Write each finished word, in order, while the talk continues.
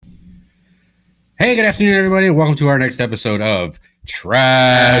Hey, good afternoon, everybody. Welcome to our next episode of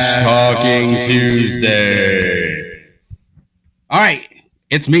Trash Talking Tuesday. All right,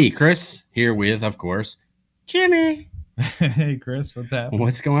 it's me, Chris, here with, of course, Jimmy. Hey, Chris, what's happening?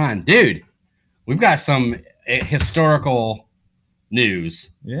 What's going on? Dude, we've got some historical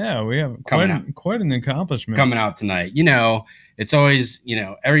news Yeah, we have Coming quite an accomplishment. coming out tonight. You know, it's always,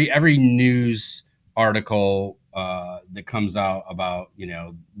 every news article that comes out about,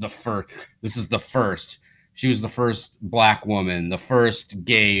 the first, this is the first. She was the first black woman, the first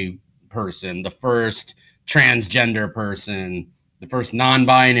gay person, the first transgender person, the first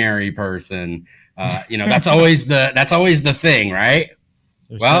non-binary person. That's always the thing, right?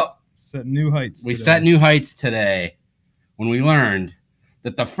 They're set new heights. We today. set new heights today when we learned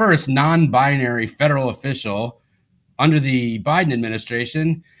that the first non-binary federal official under the Biden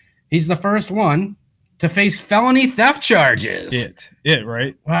administration, he's the first one to face felony theft charges. It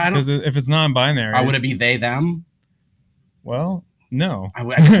right? Well, Because if it's non-binary, would it be they, them? Well, no.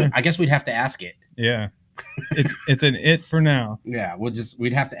 I guess we'd have to ask it. Yeah, it's an it for now. Yeah,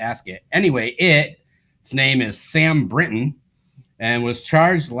 we'd have to ask it. Anyway, its name is Sam Brinton, and was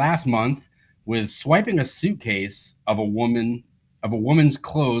charged last month with swiping a suitcase of a woman's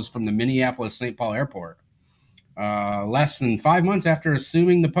clothes from the Minneapolis St. Paul airport. Less than 5 months after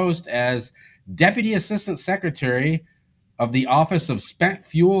assuming the post as Deputy Assistant Secretary of the Office of Spent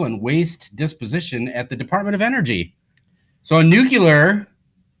Fuel and Waste Disposition at the Department of Energy. So a nuclear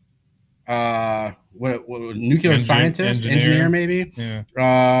scientist, engineer maybe.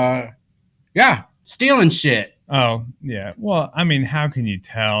 Yeah. Stealing shit. Oh, yeah. Well, I mean, how can you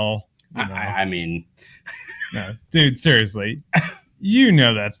tell? I mean, no, dude, seriously, you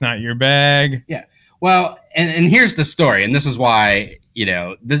know that's not your bag. Yeah. Well, and here's the story, and this is why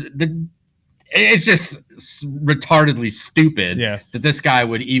it's just retardedly stupid that this guy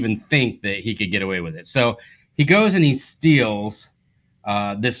would even think that he could get away with it. So he goes and he steals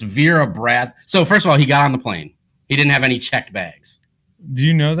this Vera Brad. So first of all, he got on the plane. He didn't have any checked bags. Do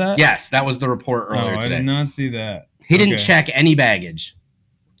you know that? Yes, that was the report earlier today. I did not see that. He didn't check any baggage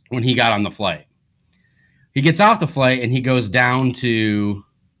when he got on the flight. He gets off the flight and he goes down to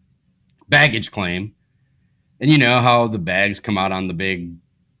baggage claim. And you know how the bags come out on the big,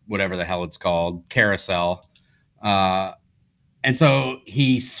 whatever the hell it's called, carousel. And so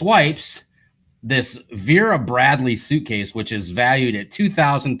he swipes this Vera Bradley suitcase, which is valued at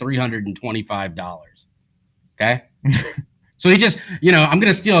 $2,325. Okay? So he just, I'm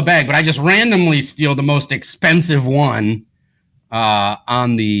going to steal a bag, but I just randomly steal the most expensive one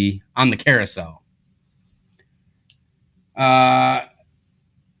on the carousel.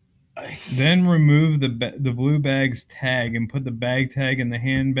 Then remove the blue bag's tag and put the bag tag in the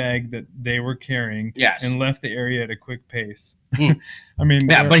handbag that they were carrying. Yes. And left the area at a quick pace. I mean,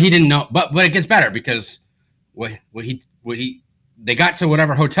 yeah, but he didn't know. But it gets better because they got to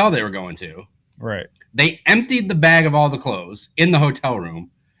whatever hotel they were going to. Right. They emptied the bag of all the clothes in the hotel room,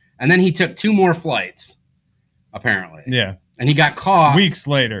 and then he took 2 more flights, apparently. Yeah. And he got caught weeks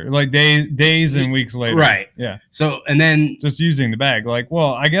later, like days and weeks later. Right. Yeah. So, and then just using the bag, like,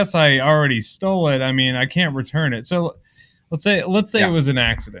 well, I guess I already stole it. I mean, I can't return it. So let's say it was an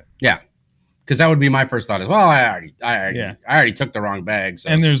accident. Yeah. Because that would be my first thought as well. I already took the wrong bag. So.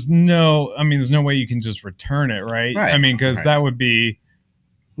 And there's no way you can just return it, right? I mean, because that would be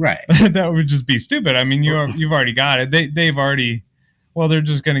that would just be stupid. I mean, you've already got it. They've already. Well, they're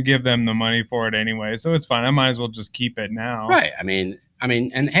just going to give them the money for it anyway, so it's fine. I might as well just keep it now. Right. I mean,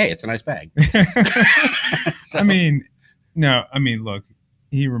 and hey, it's a nice bag. So. I mean, look,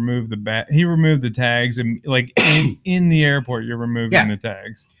 he removed the bag. He removed the tags, and like in the airport, you're removing the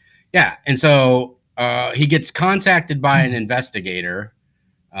tags. Yeah, and so he gets contacted by an investigator,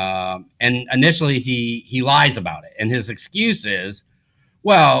 and initially he lies about it, and his excuse is,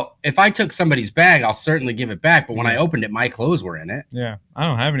 well, if I took somebody's bag, I'll certainly give it back. But when I opened it, my clothes were in it. Yeah, I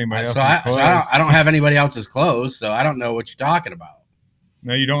don't have anybody else's clothes. I don't have anybody else's clothes, so I don't know what you're talking about.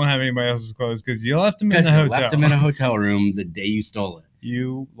 No, you don't have anybody else's clothes because you left them in the hotel. Left them in a hotel room the day you stole it.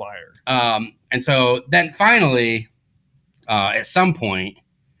 You liar. And so then finally, at some point,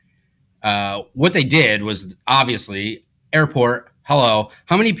 what they did was obviously airport. Hello,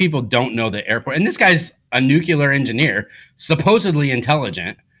 how many people don't know the airport? And this guy's a nuclear engineer, supposedly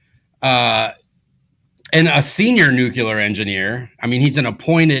intelligent, and a senior nuclear engineer. I mean, he's in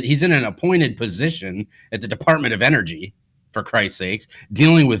an appointed position at the Department of Energy, for Christ's sakes,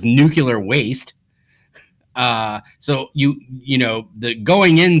 dealing with nuclear waste. So the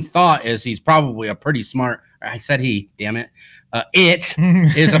going in thought is he's probably a pretty smart. I said he, damn it. It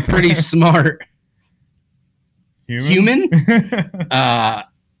is a pretty smart human.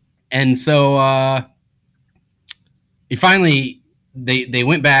 And so he finally they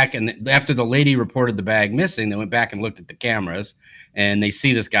went back, and after the lady reported the bag missing, they went back and looked at the cameras, and they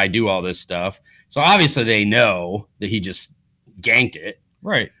see this guy do all this stuff. So obviously they know that he just ganked it.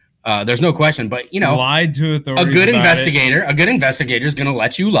 Right. There's no question, but lied to authorities. A good investigator is going to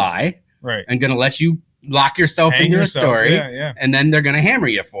let you lie, right, and going to let you lock yourself into a story, and then they're going to hammer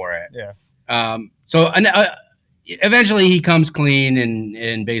you for it. Yeah. So eventually he comes clean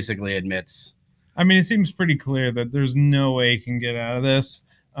and basically admits. I mean, it seems pretty clear that there's no way he can get out of this,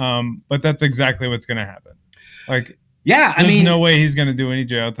 but that's exactly what's going to happen. Like, yeah, I mean, no way he's going to do any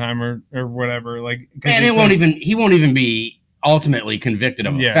jail time or whatever. Like, and he won't even be ultimately convicted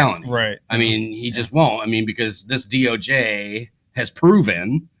of a felony. Right. I mean, he just won't. I mean, because this DOJ has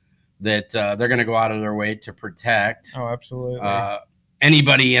proven that they're going to go out of their way to protect. Oh, absolutely.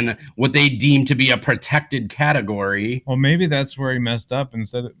 Anybody in what they deem to be a protected category. Well, maybe that's where he messed up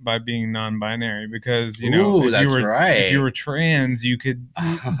by being non-binary, because if you were trans, you could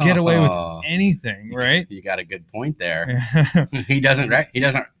get away with anything, right? You got a good point there. He doesn't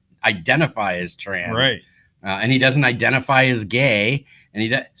identify as trans, right? And he doesn't identify as gay,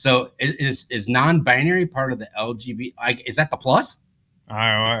 and so is non-binary part of the LGBT? Is that the plus?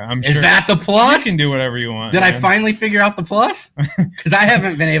 I'm sure. Is that the plus? You can do whatever you want. Did I finally figure out the plus? Because I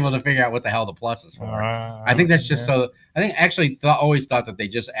haven't been able to figure out what the hell the plus is for. I think that's just so. I think actually always thought that they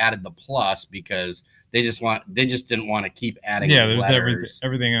just added the plus because they just didn't want to keep adding. Yeah, there's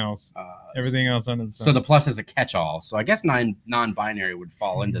everything else. Everything else under the sun. So the plus is a catch-all. So I guess non-binary would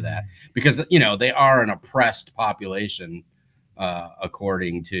fall into that because they are an oppressed population,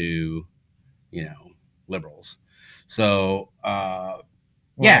 according to liberals. So.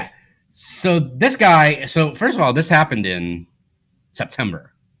 Yeah. So this guy. So first of all, this happened in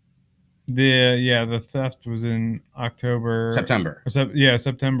September. The theft was in October. September.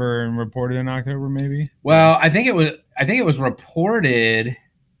 September, and reported in October, maybe. Well, I think it was reported.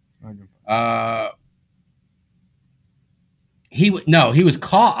 He was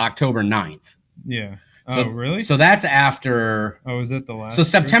caught October 9th. Yeah. Oh, really? So that's after. Oh, is that the last? So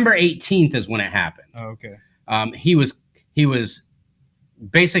September 18th is when it happened. Oh, okay. He was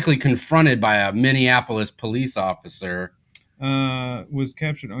basically confronted by a Minneapolis police officer. Was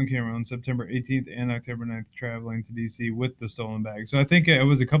captured on camera on September 18th and October 9th traveling to D.C. with the stolen bag. So I think it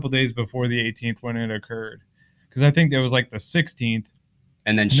was a couple days before the 18th when it occurred, because I think it was like the 16th,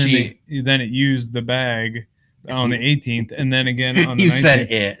 and then then it used the bag on the 18th, and then again on the 19th. You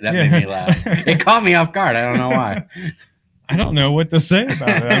said it. That made me laugh. It caught me off guard. I don't know why. I don't know what to say about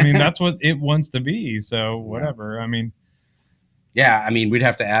it. I mean, that's what it wants to be. So whatever. I mean. Yeah, I mean, we'd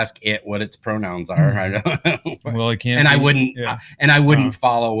have to ask it what its pronouns are. I don't know. Well, it can't. And I wouldn't. Yeah. And I wouldn't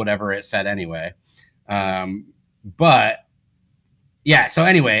follow whatever it said anyway. But yeah. So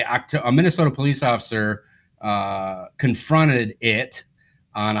anyway, a Minnesota police officer confronted it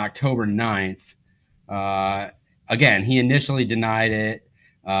on October 9th. Again, he initially denied it,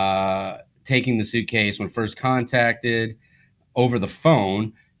 taking the suitcase when first contacted over the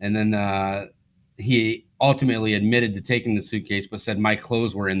phone, and then he ultimately admitted to taking the suitcase, but said my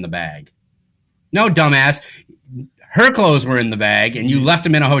clothes were in the bag. No, dumbass. Her clothes were in the bag, and you left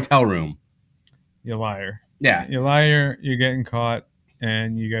them in a hotel room. You liar. Yeah. You liar. You're getting caught,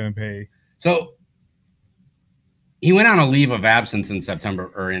 and you got to pay. So he went on a leave of absence in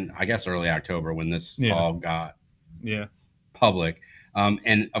September, or in, I guess, early October when this all got public.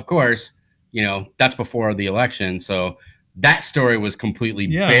 And, of course, that's before the election, so that story was completely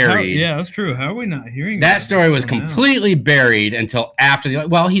buried. That's true. How are we not hearing that story? Was completely buried until after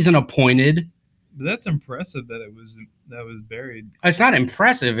he's an appointed. But that's impressive that was buried. It's not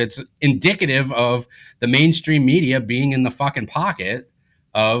impressive. It's indicative of the mainstream media being in the fucking pocket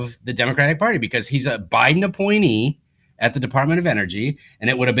of the Democratic Party, because he's a Biden appointee at the Department of Energy, and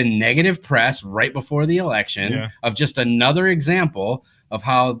it would have been negative press right before the election of just another example of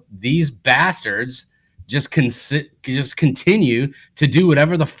how these bastards just continue to do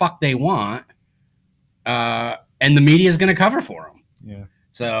whatever the fuck they want, and the media is going to cover for them. Yeah.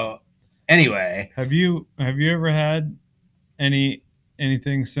 So, anyway, have you ever had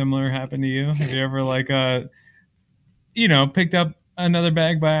anything similar happen to you? Have you ever picked up another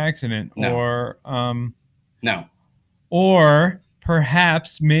bag by accident? No. Or no. Or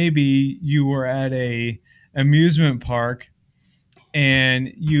perhaps maybe you were at a amusement park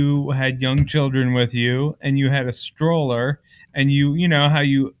and you had young children with you, and you had a stroller, and you know how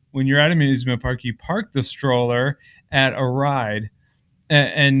when you're at an amusement park, you park the stroller at a ride,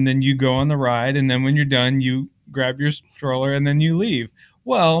 and then you go on the ride, and then when you're done, you grab your stroller and then you leave.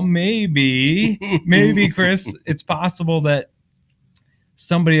 Well, maybe Chris, it's possible that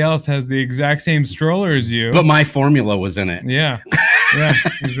somebody else has the exact same stroller as you, but my formula was in it. Yeah,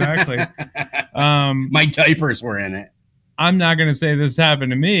 exactly. My diapers were in it. I'm not going to say this happened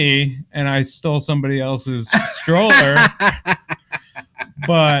to me and I stole somebody else's stroller,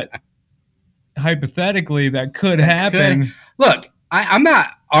 but hypothetically that could happen. Look,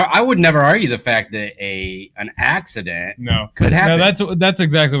 I would never argue the fact that an accident could happen. No, that's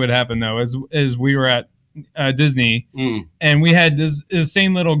exactly what happened though. Is we were at Disney and we had this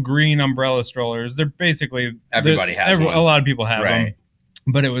same little green umbrella strollers. They're basically everybody has one. A lot of people have them,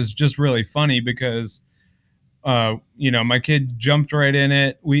 but it was just really funny because my kid jumped right in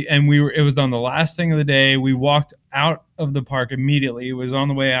it. It was on the last thing of the day. We walked out of the park immediately. It was on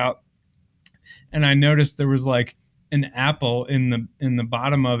the way out, and I noticed there was like an apple in the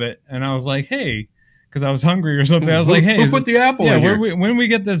bottom of it, and I was like, hey, because I was hungry or something. I was like, hey, who put the apple in here? When we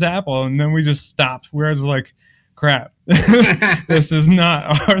get this apple? And then we just stopped. We were just like, crap, this is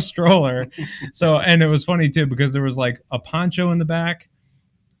not our stroller. So, and it was funny too because there was like a poncho in the back,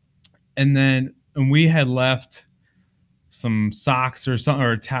 and we had left some socks or something,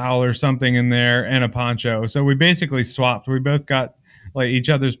 or a towel or something in there, and a poncho. So we basically swapped. We both got like each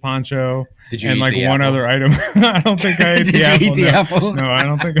other's poncho. Did you and eat like the one apple? Other item. I don't think I ate the apple. Did you eat the apple? No, I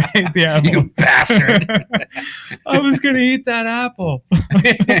don't think I ate the apple. You bastard! I was gonna eat that apple.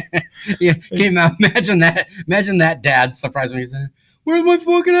 Yeah, imagine that. Imagine that dad surprised me. He said, "Where's my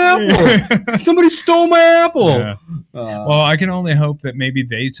fucking apple? Somebody stole my apple." Yeah. Well, I can only hope that maybe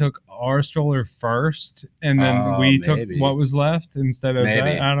they took our stroller first, and then we took what was left instead of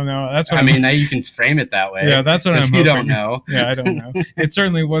that. I don't know. That's what I mean. Now you can frame it that way. Yeah, that's what I'm hoping. You don't know. Yeah, I don't know. It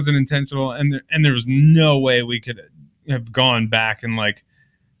certainly wasn't intentional, and there was no way we could have gone back and like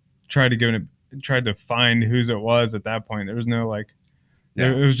tried to find whose it was at that point. There was no like.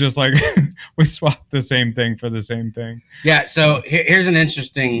 Yeah. It was just like we swapped the same thing for the same thing. Yeah. So here's an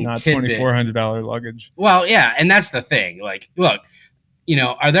interesting not tidbit. $2,400 luggage. Well, yeah, and that's the thing. Like, look,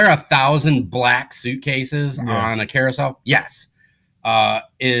 are there 1,000 black suitcases on a carousel? Yes.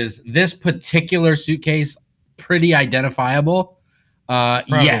 Is this particular suitcase pretty identifiable?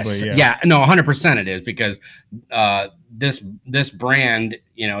 Probably, yes. Yeah. No, 100% it is because this brand,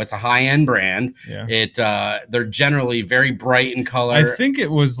 it's a high-end brand. Yeah. They're generally very bright in color. I think it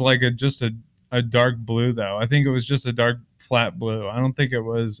was like just a dark blue though. I think it was just a dark flat blue. I think it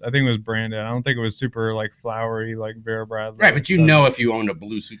was branded. I don't think it was super like flowery like Vera Bradley. Right, but if you owned a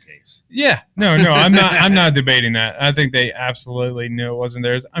blue suitcase. Yeah. No, I'm not debating that. I think they absolutely knew it wasn't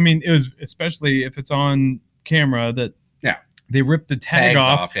theirs. I mean, it was, especially if it's on camera, that they ripped the tag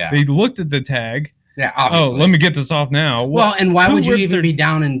off. Yeah. They looked at the tag. Yeah, obviously. Oh, let me get this off now. Well, and why would you even be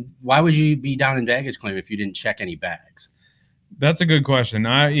down in baggage claim if you didn't check any bags? That's a good question.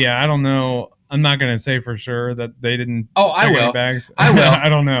 I don't know. I'm not going to say for sure that they didn't. Oh, I will. Any bags. I will. I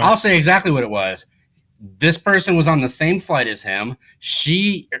don't know. I'll say exactly what it was. This person was on the same flight as him.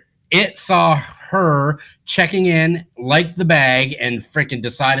 It saw her checking in, liked the bag, and freaking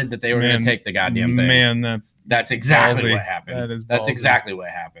decided that they were going to take the goddamn thing. Man, that's exactly ballsy. What happened. That's exactly what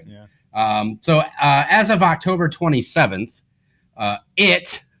happened. Yeah. So as of October 27th,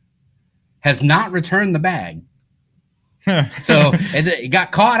 it has not returned the bag. So it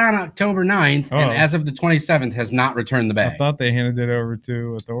got caught on October 9th, and as of the 27th, has not returned the bag. I thought they handed it over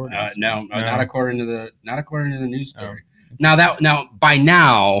to authorities. No, not according to the news story. Now by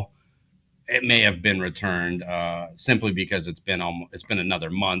now, it may have been returned simply because it's been another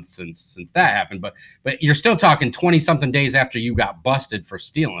month since that happened. But you're still talking 20-something days after you got busted for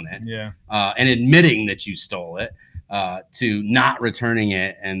stealing it, and admitting that you stole it, to not returning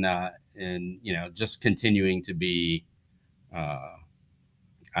it, and just continuing to be, I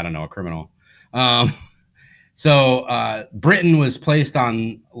don't know, a criminal. So Britton was placed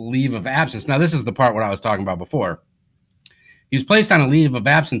on leave of absence. Now this is the part what I was talking about before. He was placed on a leave of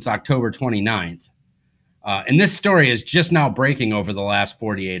absence October 29th. And this story is just now breaking over the last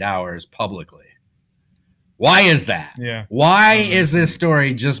 48 hours publicly. Why is that? Yeah. Why is this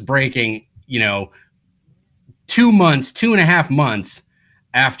story just breaking, 2.5 months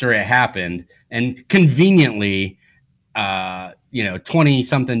after it happened, and conveniently,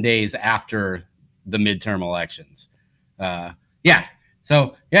 20-something days after the midterm elections? So,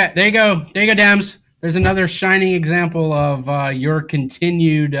 there you go. There you go, Dems. There's another shining example of your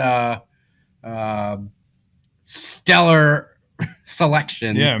continued stellar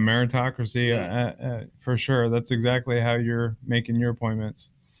selection. Yeah, meritocracy, for sure. That's exactly how you're making your appointments.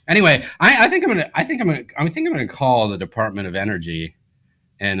 Anyway, I think I'm gonna call the Department of Energy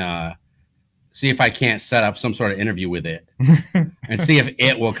and see if I can't set up some sort of interview with it and see if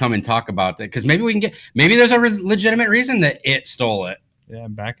it will come and talk about that, because maybe there's a legitimate reason that it stole it. Yeah,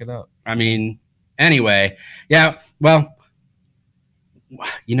 back it up. I mean, anyway, yeah. Well,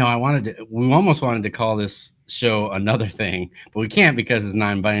 we almost wanted to call this show Another Thing, but we can't because it's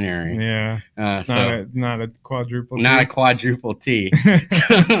non-binary. Yeah, it's not a quadruple T. Not a quadruple T.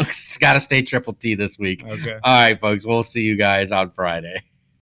 It's got to stay triple T this week. Okay. All right, folks. We'll see you guys on Friday.